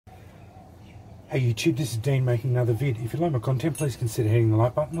Hey YouTube, this is Dean making another vid. If you like my content, please consider hitting the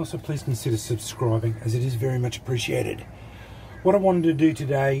like button. Also, please consider subscribing, as it is very much appreciated. What I wanted to do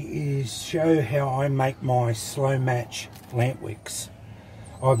today is show how I make my slow match lamp wicks.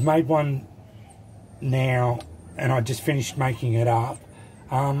 I've made one now, and I just finished making it up.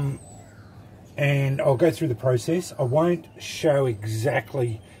 And I'll go through the process. I won't show it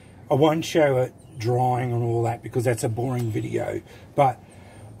drying and all that, because that's a boring video. But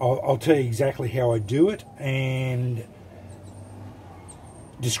I'll tell you exactly how I do it and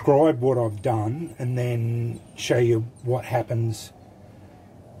describe what I've done, and then show you what happens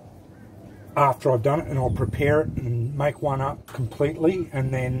after I've done it. And I'll prepare it and make one up completely,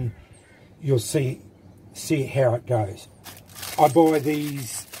 and then you'll see how it goes. I buy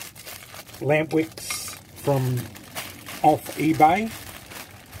these lamp wicks off eBay.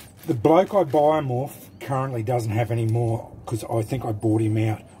 The bloke I buy them off currently doesn't have any more, because I think I bought him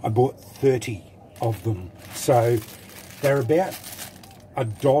out. I bought 30 of them, so they're about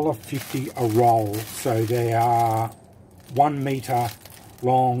 $1.50 a roll. So they are 1 meter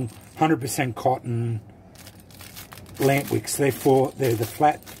long, 100% cotton lamp wicks. They're the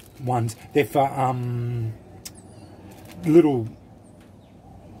flat ones. They're for little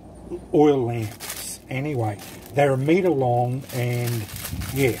oil lamps. Anyway, they're 1 meter long and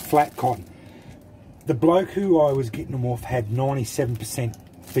yeah, flat cotton. The bloke who I was getting them off had 97%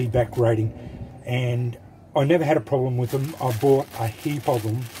 feedback rating, and I never had a problem with them. I bought a heap of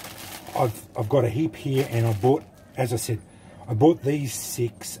them. I've got a heap here, and I bought, as I said, I bought these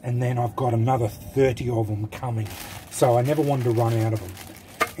 6, and then I've got another 30 of them coming. So I never wanted to run out of them.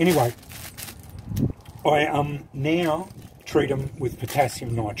 Anyway, I now treat them with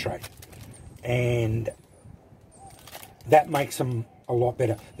potassium nitrate, and that makes them a lot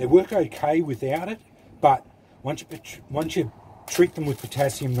better. They work okay without it, but once you treat them with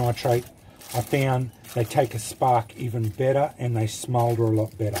potassium nitrate, I found they take a spark even better, and they smolder a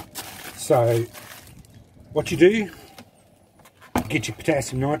lot better. So what you do, get your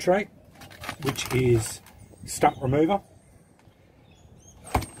potassium nitrate, which is stump remover,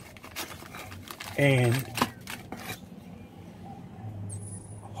 and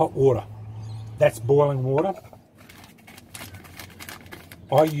hot water. That's boiling water.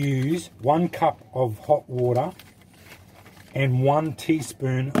 I use 1 cup of hot water and 1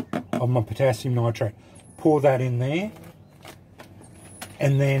 teaspoon of my potassium nitrate. Pour that in there,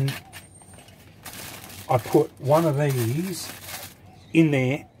 and then I put one of these in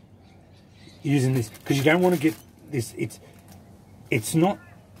there using this, because you don't want to get this. It's not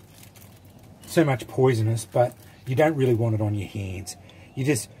so much poisonous, but you don't really want it on your hands.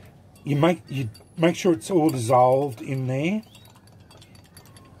 You make sure it's all dissolved in there.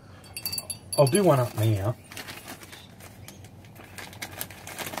 I'll do one up now.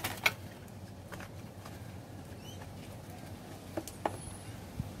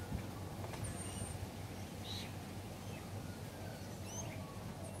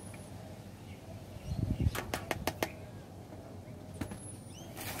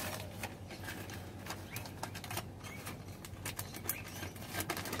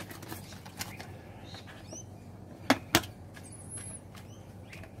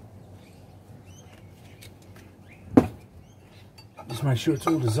 Just make sure it's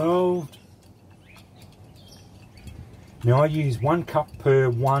all dissolved. Now I use 1 cup per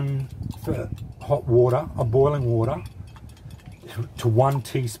 1 for hot water, boiling water, to 1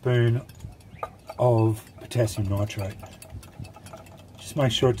 teaspoon of potassium nitrate. Just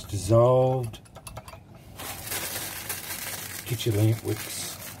make sure it's dissolved. Get your lamp wicks.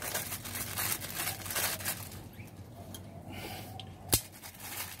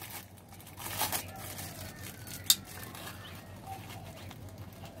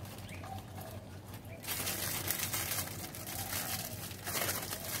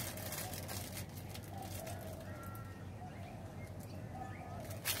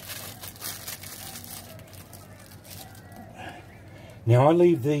 Now I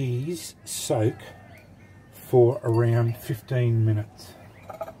leave these soak for around 15 minutes.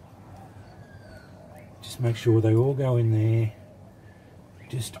 Just make sure they all go in there.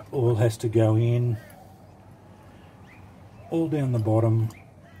 Just all has to go in. All down the bottom.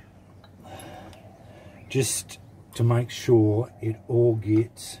 Just to make sure it all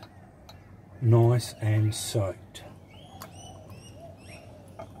gets nice and soaked.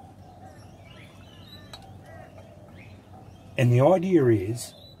 And the idea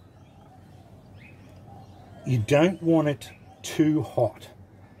is, you don't want it too hot.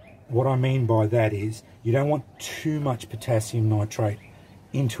 What I mean by that is, you don't want too much potassium nitrate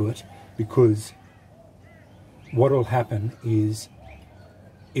into it, because what will happen is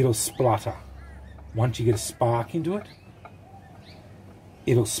it'll splutter. once you get a spark into it,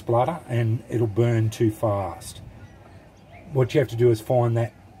 it'll splutter and it'll burn too fast. What you have to do is find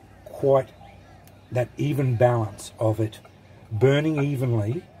that even balance of it burning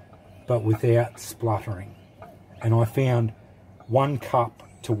evenly but without spluttering. And I found 1 cup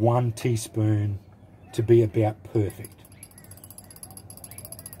to 1 teaspoon to be about perfect.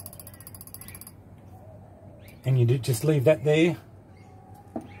 And you just leave that there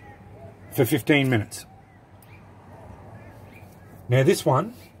for 15 minutes. Now this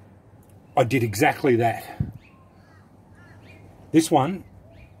one, I did exactly that. This one,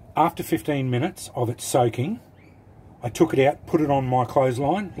 after 15 minutes of it soaking, I took it out, put it on my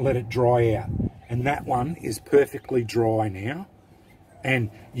clothesline, let it dry out. And that one is perfectly dry now.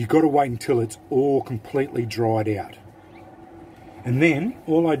 And you've got to wait until it's all completely dried out. And then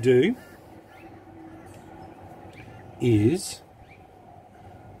all I do is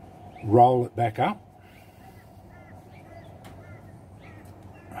roll it back up.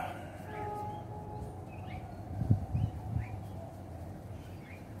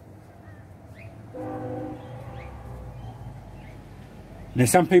 Now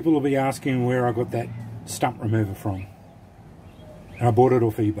some people will be asking where I got that stump remover from. And I bought it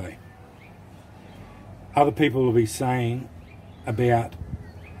off eBay. Other people will be saying about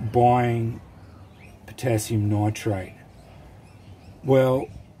buying potassium nitrate. Well,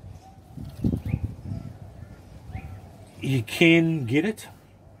 you can get it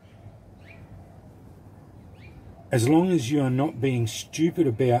as long as you are not being stupid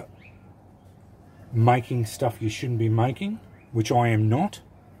about making stuff you shouldn't be making, which I am not,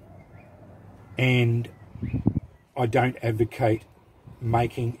 and I don't advocate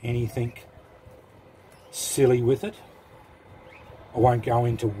making anything silly with it. I won't go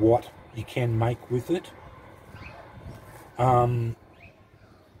into what you can make with it.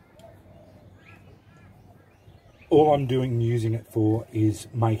 All I'm doing using it for is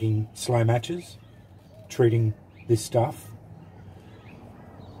making slow matches, treating this stuff,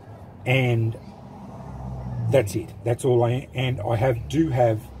 and that's it. That's all and I do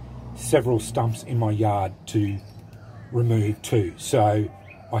have several stumps in my yard to remove too, so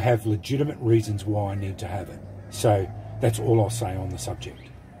I have legitimate reasons why I need to have it. So that's all I'll say on the subject.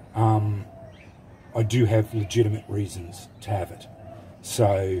 I do have legitimate reasons to have it,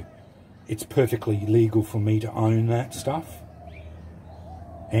 so it's perfectly legal for me to own that stuff,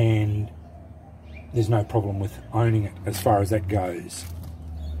 and there's no problem with owning it as far as that goes.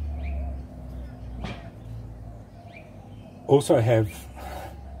 Also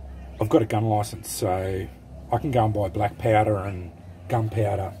I've got a gun license, so I can go and buy black powder and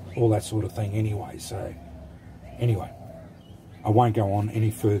gunpowder, all that sort of thing anyway. So anyway, I won't go on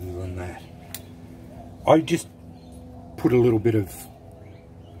any further than that. I just put a little bit of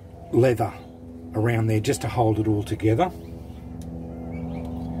leather around there just to hold it all together.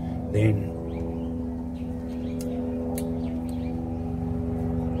 Then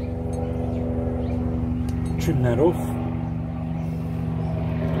trim that off.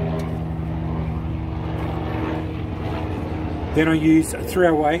 Then I use a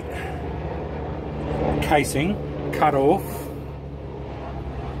 308 casing, cut off.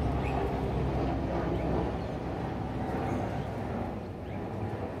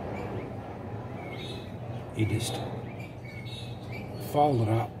 You just fold it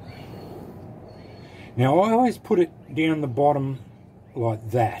up. Now I always put it down the bottom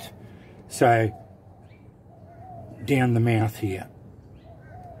like that, so down the mouth here,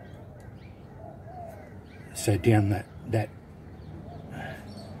 so down the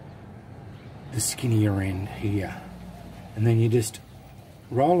skinnier end here, and then you just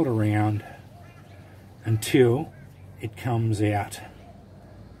roll it around until it comes out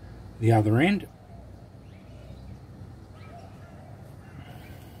the other end.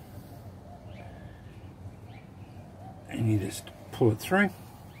 And you just pull it through.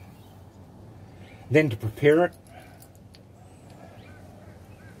 Then to prepare it,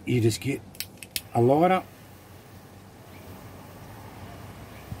 you just get a lighter,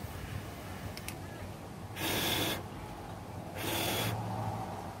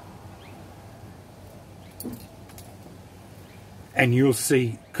 and you'll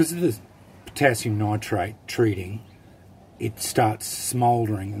see, because of the potassium nitrate treating, it starts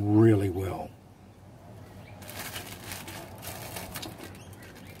smouldering really well.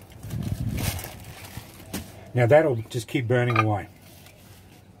 Now that'll just keep burning away.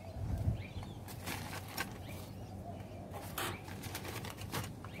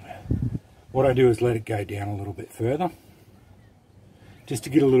 What I do is let it go down a little bit further, just to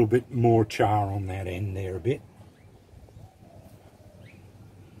get a little bit more char on that end there a bit.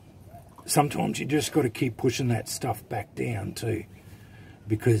 sometimes you just got to keep pushing that stuff back down too,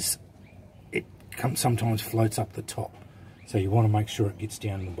 because it sometimes floats up the top. So you want to make sure it gets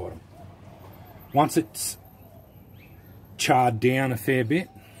down to the bottom. Once it's charred down a fair bit,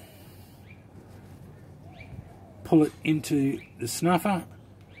 pull it into the snuffer,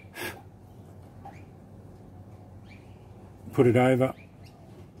 put it over,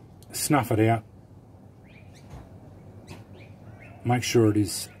 snuff it out, make sure it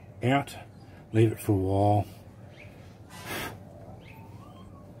is out, leave it for a while.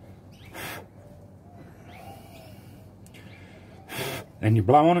 Then you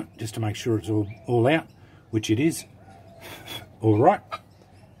blow on it just to make sure it's all out, which it is. All right,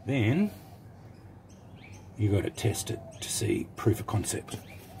 then you got to test it to see proof of concept.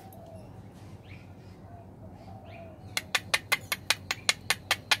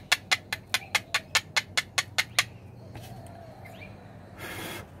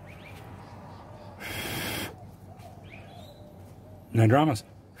 No dramas.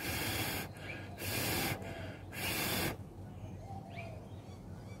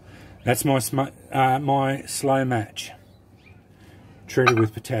 That's my slow match, treated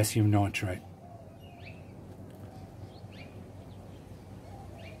with potassium nitrate.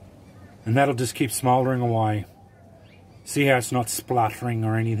 And that'll just keep smouldering away. See how it's not spluttering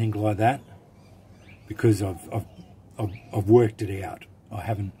or anything like that? Because I've worked it out. I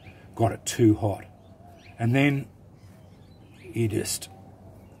haven't got it too hot. And then you just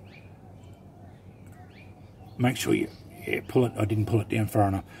make sure you pull it. I didn't pull it down far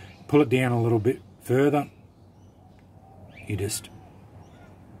enough. Pull it down a little bit further. You just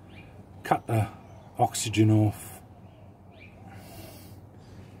cut the oxygen off.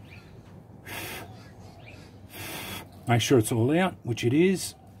 Make sure it's all out, which it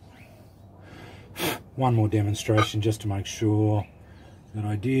is. One more demonstration just to make sure that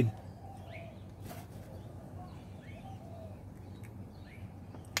I did.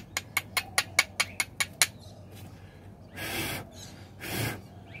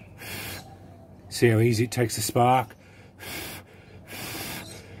 See how easy it takes a spark?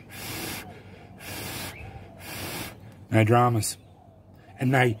 No dramas.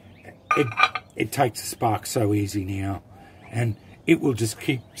 And it takes a spark so easy now. And it will just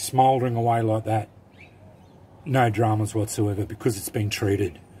keep smouldering away like that. No dramas whatsoever, because it's been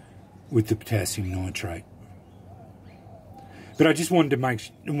treated with the potassium nitrate. But I just wanted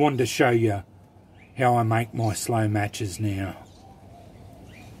to show you how I make my slow matches now.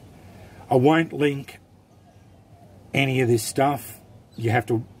 I won't link any of this stuff. You have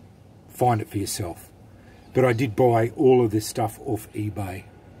to find it for yourself. But I did buy all of this stuff off eBay.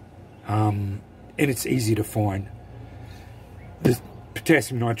 And it's easy to find. The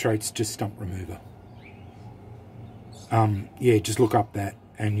potassium nitrate's just stump remover. Yeah, just look up that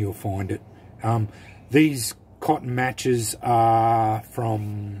and you'll find it. These cotton matches are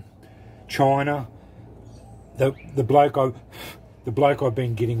from China. The bloke I've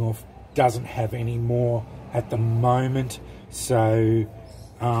been getting off doesn't have any more at the moment, so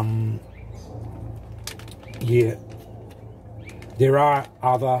yeah, there are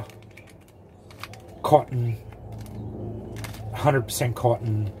other cotton, 100%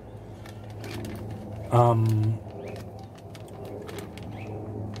 cotton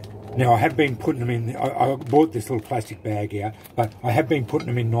now I have been putting them in, I bought this little plastic bag out, but I have been putting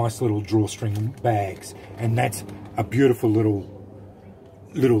them in nice little drawstring bags, and that's a beautiful little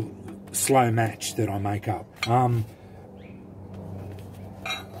slow match that I make up.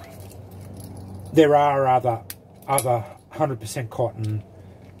 There are other 100% cotton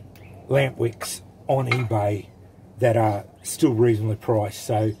lamp wicks on eBay that are still reasonably priced.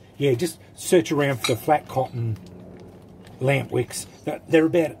 So yeah, just search around for the flat cotton lamp wicks. They're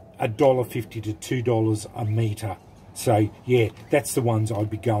about $1.50 to $2 a metre. So yeah, that's the ones I'd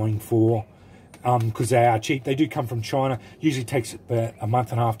be going for. Because they are cheap. They do come from China. Usually takes about a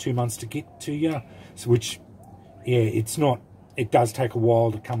month and a half, 2 months to get to you. So which, yeah, it does take a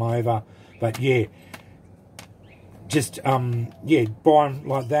while to come over. But yeah, just, yeah, buy them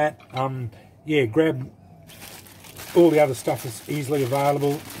like that. Yeah, grab all the other stuff is easily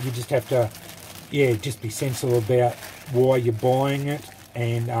available. You just have to, yeah, just be sensible about why you're buying it.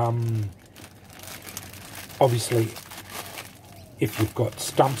 And obviously, if you've got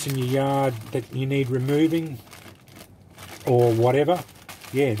stumps in your yard that you need removing or whatever,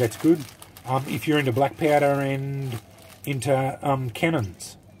 yeah, that's good. If you're into black powder and into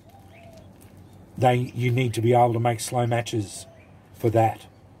cannons, you need to be able to make slow matches for that.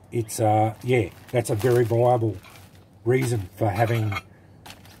 It's yeah, that's a very viable reason for having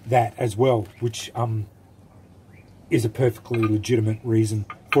that as well, which is a perfectly legitimate reason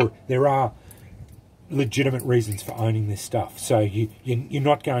for. There are legitimate reasons for owning this stuff, so you're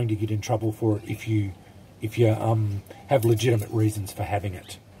not going to get in trouble for it if you have legitimate reasons for having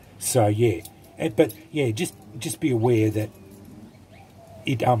it. So yeah, but yeah, just be aware that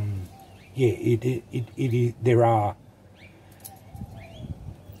it there are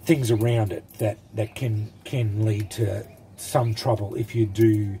things around it that can lead to some trouble if you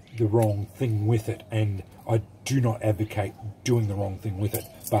do the wrong thing with it, and I do not advocate doing the wrong thing with it,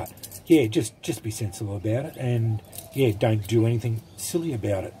 but yeah, just be sensible about it, and yeah, don't do anything silly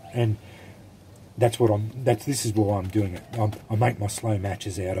about it. And this is why I'm doing it. I make my slow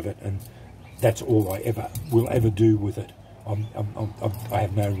matches out of it, and that's all I will ever do with it. I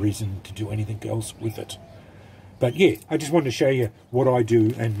have no reason to do anything else with it. But yeah, I just wanted to show you what I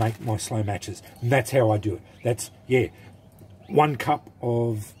do and make my slow matches, and that's how I do it. That's, yeah, 1 cup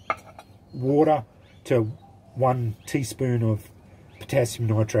of water to 1 teaspoon of potassium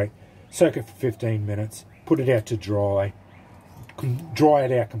nitrate, soak it for 15 minutes, put it out to dry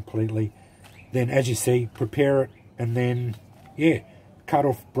it out completely. Then, as you see, prepare it, and then, yeah, cut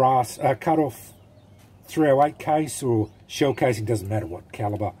off 308 case or shell casing, doesn't matter what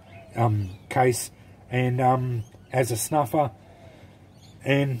caliber case, and as a snuffer,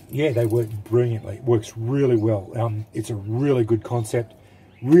 and yeah, they work brilliantly. It works really well. It's a really good concept,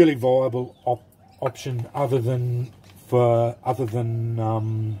 really viable option, other than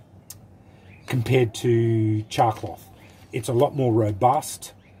compared to char cloth. It's a lot more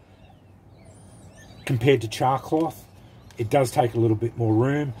robust compared to char cloth. It does take a little bit more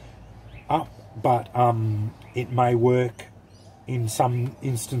room up, but it may work in some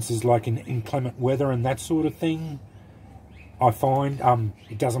instances, like in inclement weather and that sort of thing. I find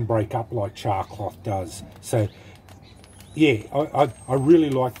it doesn't break up like char cloth does. So yeah, I really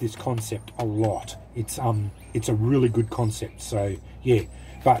like this concept a lot. It's a really good concept. So yeah,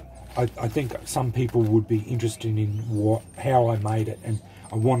 but I think some people would be interested in how I made it, and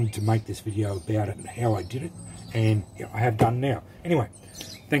I wanted to make this video about it and how I did it, and I have done now. Anyway,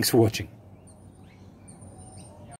 thanks for watching.